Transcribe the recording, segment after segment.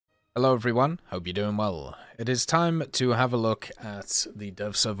Hello everyone, hope you're doing well. It is time to have a look at the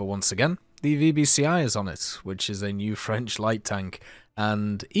dev server once again. The VBCI is on it, which is a new French light tank,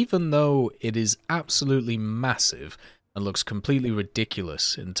 and even though it is absolutely massive and looks completely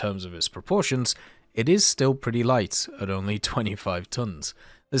ridiculous in terms of its proportions, it is still pretty light at only 25 tons.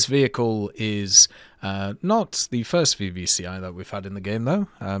 This vehicle is not the first VBCI that we've had in the game though.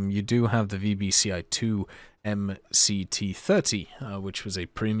 You do have the VBCI 2 MCT30, which was a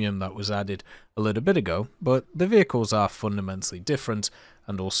premium that was added a little bit ago, but the vehicles are fundamentally different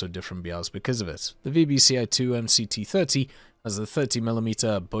and also different BRs because of it. The VBCI 2 MCT30 has the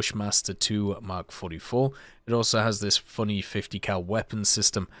 30mm Bushmaster 2 Mark 44. It also has this funny 50 cal weapon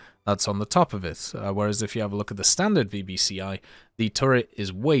system that's on the top of it, whereas if you have a look at the standard VBCI, the turret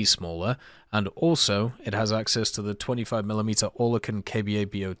is way smaller, and also it has access to the 25mm Orlecan KBA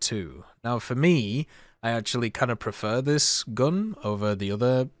BO2. Now for me, I actually kind of prefer this gun over the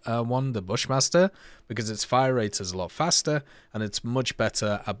other one, the Bushmaster, because its fire rate is a lot faster and it's much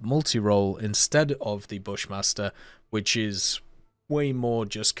better at multi-role instead of the Bushmaster, which is way more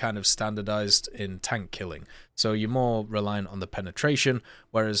just kind of standardized in tank killing. So you're more reliant on the penetration,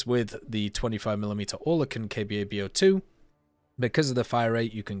 whereas with the 25mm Orlecan KBA BO2, because of the fire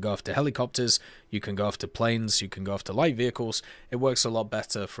rate, you can go after helicopters, you can go after planes, you can go after light vehicles. It works a lot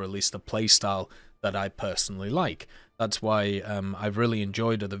better for at least the playstyle that I personally like. That's why I've really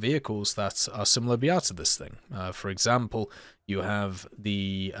enjoyed other vehicles that are similar BR to this thing. For example, you have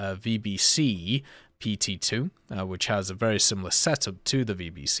the VBC PT2, which has a very similar setup to the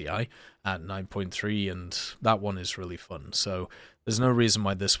VBCI at 9.3, and that one is really fun. So there's no reason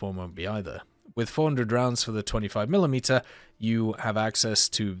why this one won't be either. With 400 rounds for the 25mm, you have access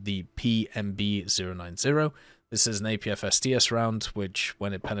to the PMB090. This is an APF SDS round, which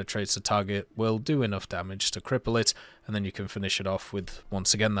when it penetrates a target will do enough damage to cripple it, and then you can finish it off with,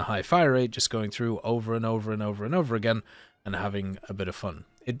 once again, the high fire rate, just going through over and over and over and over again, and having a bit of fun.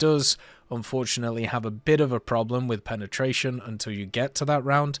 It does, unfortunately, have a bit of a problem with penetration until you get to that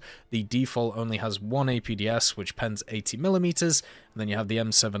round. The default only has one APDS, which pens 80mm, and then you have the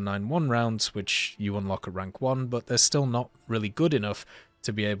M791 rounds, which you unlock at rank 1, but they're still not really good enough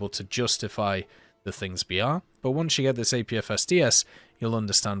to be able to justify the things BR. But once you get this APF SDS, you'll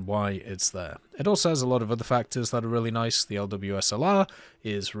understand why it's there. It also has a lot of other factors that are really nice. The LWSLR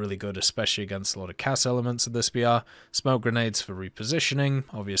is really good, especially against a lot of CAS elements of this BR. Smoke grenades for repositioning.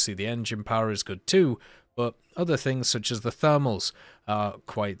 Obviously the engine power is good too, but other things such as the thermals are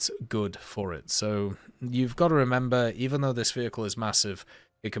quite good for it. So you've got to remember, even though this vehicle is massive,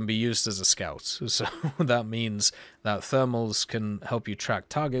 it can be used as a scout. So that means that thermals can help you track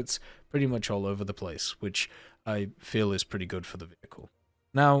targets pretty much all over the place, which I feel is pretty good for the vehicle.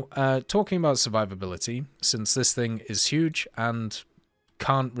 Now, talking about survivability, since this thing is huge and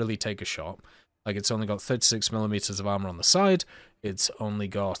can't really take a shot, like it's only got 36mm of armor on the side, it's only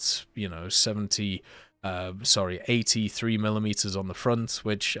got, you know, 83mm on the front,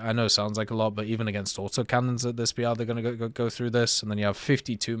 which I know sounds like a lot, but even against autocannons at this BR, they're going to go through this. And then you have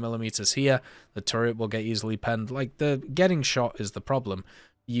 52mm here. The turret will get easily penned. Like, the getting shot is the problem.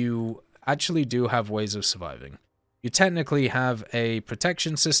 You actually do have ways of surviving. You technically have a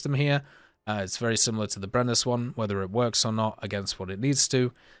protection system here. It's very similar to the Brennus one. Whether it works or not against what it needs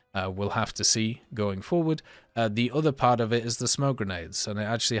to, we'll have to see going forward. The other part of it is the smoke grenades, and it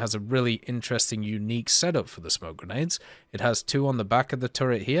actually has a really interesting, unique setup for the smoke grenades. It has two on the back of the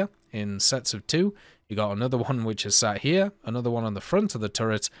turret here in sets of two. You got another one which is sat here, another one on the front of the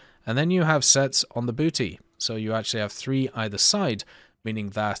turret, and then you have sets on the booty. So you actually have three either side,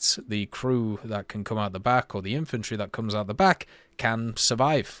 meaning that the crew that can come out the back or the infantry that comes out the back can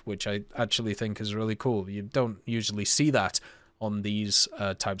survive, which I actually think is really cool. You don't usually see that on these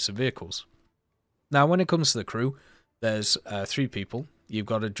types of vehicles. Now, when it comes to the crew, there's three people. You've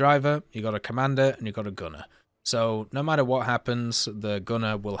got a driver, you've got a commander, and you've got a gunner. So no matter what happens, the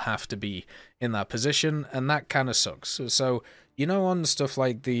gunner will have to be in that position, and that kind of sucks. So, you know, on stuff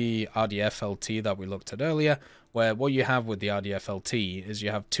like the RDF LT that we looked at earlier, where what you have with the RDF LT is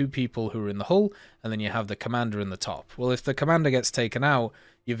you have two people who are in the hull, and then you have the commander in the top. Well, if the commander gets taken out,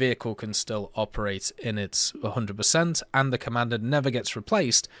 your vehicle can still operate in its 100%, and the commander never gets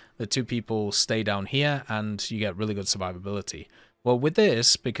replaced. The two people stay down here, and you get really good survivability. Well, with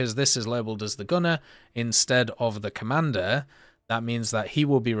this, because this is labeled as the gunner instead of the commander, that means that he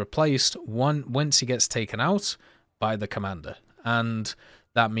will be replaced once he gets taken out by the commander. And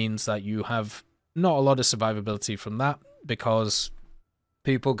that means that you have not a lot of survivability from that, because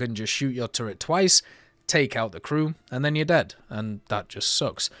people can just shoot your turret twice, take out the crew, and then you're dead, and that just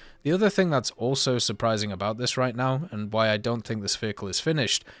sucks. The other thing that's also surprising about this right now, and why I don't think this vehicle is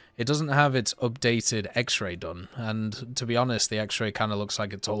finished, it doesn't have its updated Xray done, and to be honest, the Xray kind of looks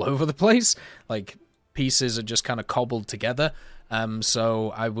like it's all over the place, like pieces are just kind of cobbled together.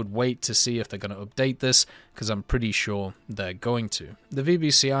 So I would wait to see if they're going to update this, because I'm pretty sure they're going to. The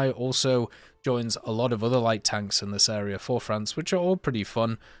VBCI also joins a lot of other light tanks in this area for France, which are all pretty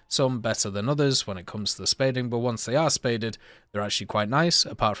fun, some better than others when it comes to the spading, but once they are spaded, they're actually quite nice.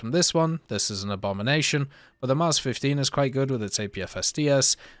 Apart from this one, this is an abomination, but the Mars 15 is quite good with its APF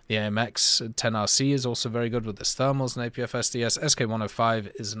SDS, the AMX 10RC is also very good with its thermals and APF SDS,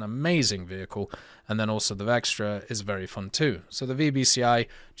 SK105 is an amazing vehicle, and then also the Vextra is very fun too. So the VBCI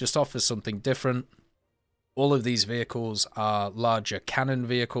just offers something different. All of these vehicles are larger cannon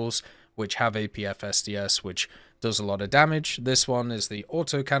vehicles, which have APF SDS, which does a lot of damage. This one is the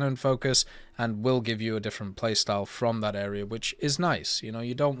autocannon focus and will give you a different playstyle from that area, which is nice. You know,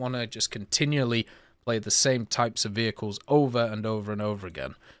 you don't want to just continually play the same types of vehicles over and over and over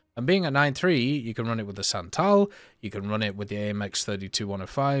again. And being a 9.3, you can run it with the Santal, you can run it with the AMX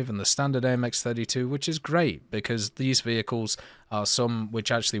 32-105 and the standard AMX 32, which is great because these vehicles are some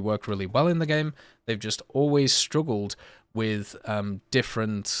which actually work really well in the game. They've just always struggled with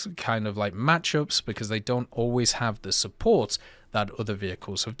different kind of like matchups because they don't always have the support that other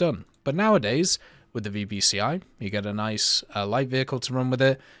vehicles have done. But nowadays, with the VBCI, you get a nice light vehicle to run with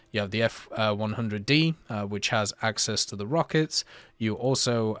it. You have the F100D, which has access to the rockets. You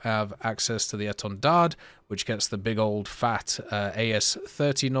also have access to the Étendard, which gets the big old fat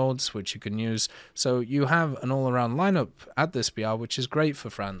AS30 nodes, which you can use. So you have an all-around lineup at this BR, which is great for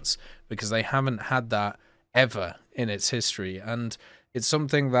France because they haven't had that ever in its history, and it's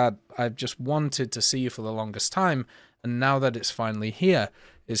something that I've just wanted to see for the longest time, and now that it's finally here,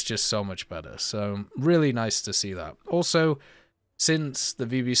 it's just so much better. So really nice to see that. Also, since the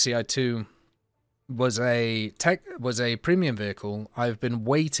VBCI 2 was a premium vehicle, I've been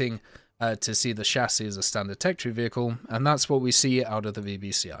waiting to see the chassis as a standard tech tree vehicle, and that's what we see out of the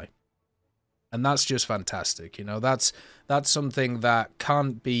VBCI. And that's just fantastic. You know, that's something that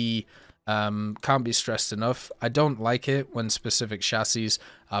can't be stressed enough. I don't like it when specific chassis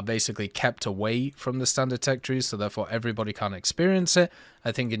are basically kept away from the standard tech trees, so therefore everybody can't experience it.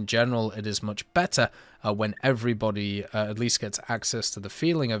 I think in general it is much better when everybody at least gets access to the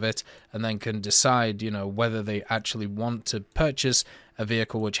feeling of it and then can decide, you know, whether they actually want to purchase a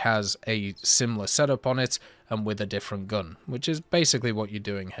vehicle which has a similar setup on it and with a different gun, which is basically what you're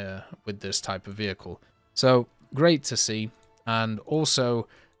doing here with this type of vehicle. So great to see. And also,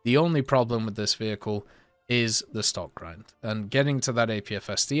 the only problem with this vehicle is the stock grind. And getting to that APF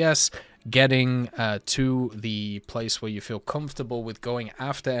SDS, getting to the place where you feel comfortable with going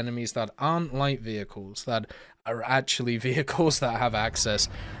after enemies that aren't light vehicles, that are actually vehicles that have access,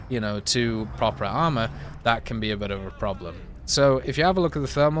 you know, to proper armor, that can be a bit of a problem. So if you have a look at the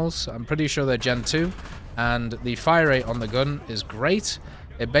thermals, I'm pretty sure they're Gen 2, and the fire rate on the gun is great.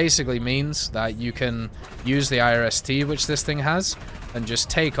 It basically means that you can use the IRST, which this thing has, and just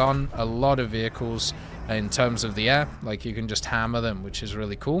take on a lot of vehicles in terms of the air. Like, you can just hammer them, which is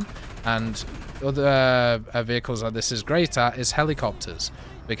really cool. And other vehicles that this is great at is helicopters,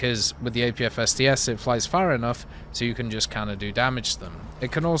 because with the APF SDS it flies far enough so you can just kind of do damage to them.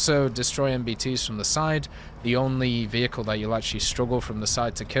 It can also destroy MBTs from the side. The only vehicle that you'll actually struggle from the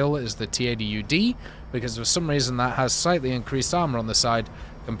side to kill is the T80UD, because for some reason that has slightly increased armor on the side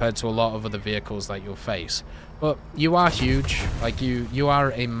compared to a lot of other vehicles that you'll face. But you are huge, like you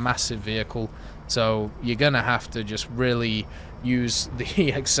are a massive vehicle, so you're gonna have to just really use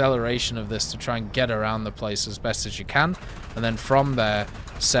the acceleration of this to try and get around the place as best as you can, and then from there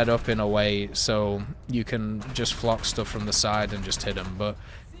set up in a way so you can just flock stuff from the side and just hit them. But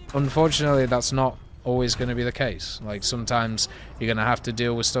unfortunately that's not always going to be the case. Like, sometimes you're going to have to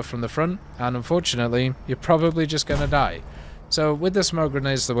deal with stuff from the front, and unfortunately you're probably just going to die. So with the smoke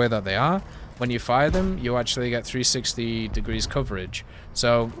grenades the way that they are, when you fire them you actually get 360 degrees coverage.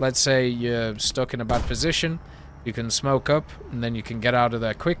 So let's say you're stuck in a bad position, you can smoke up and then you can get out of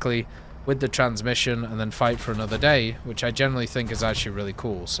there quickly with the transmission and then fight for another day, which I generally think is actually really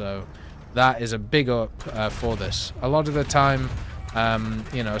cool. So that is a big up for this. A lot of the time,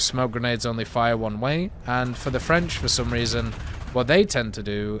 you know, smoke grenades only fire one way, and for the French, for some reason, what they tend to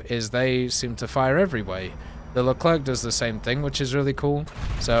do is they seem to fire every way. The Leclerc does the same thing, which is really cool.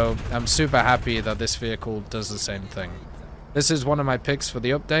 So I'm super happy that this vehicle does the same thing. This is one of my picks for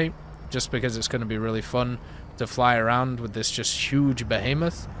the update, just because it's going to be really fun to fly around with this just huge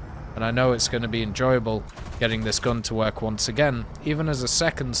behemoth. And I know it's going to be enjoyable getting this gun to work once again, even as a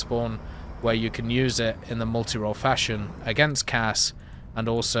second spawn where you can use it in the multi-role fashion against Cass and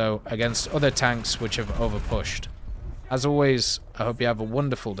also against other tanks which have overpushed. As always, I hope you have a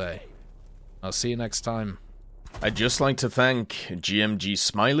wonderful day. I'll see you next time. I'd just like to thank GMG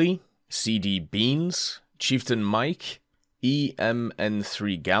Smiley, CD Beans, Chieftain Mike,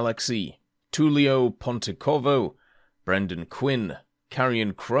 EMN3 Galaxy, Tulio Pontecorvo, Brendan Quinn,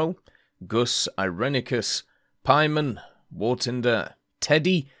 Carrion Crow, Gus Irenicus, Pyman, Wartinder,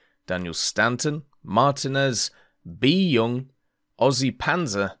 Teddy, Daniel Stanton, Martinez, B. Young, Ozzy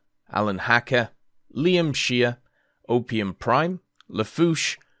Panzer, Alan Hacker, Liam Shear, Opium Prime,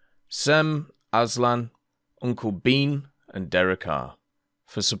 Lafouche, Sem, Aslan, Uncle Bean, and Derek R.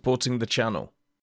 for supporting the channel.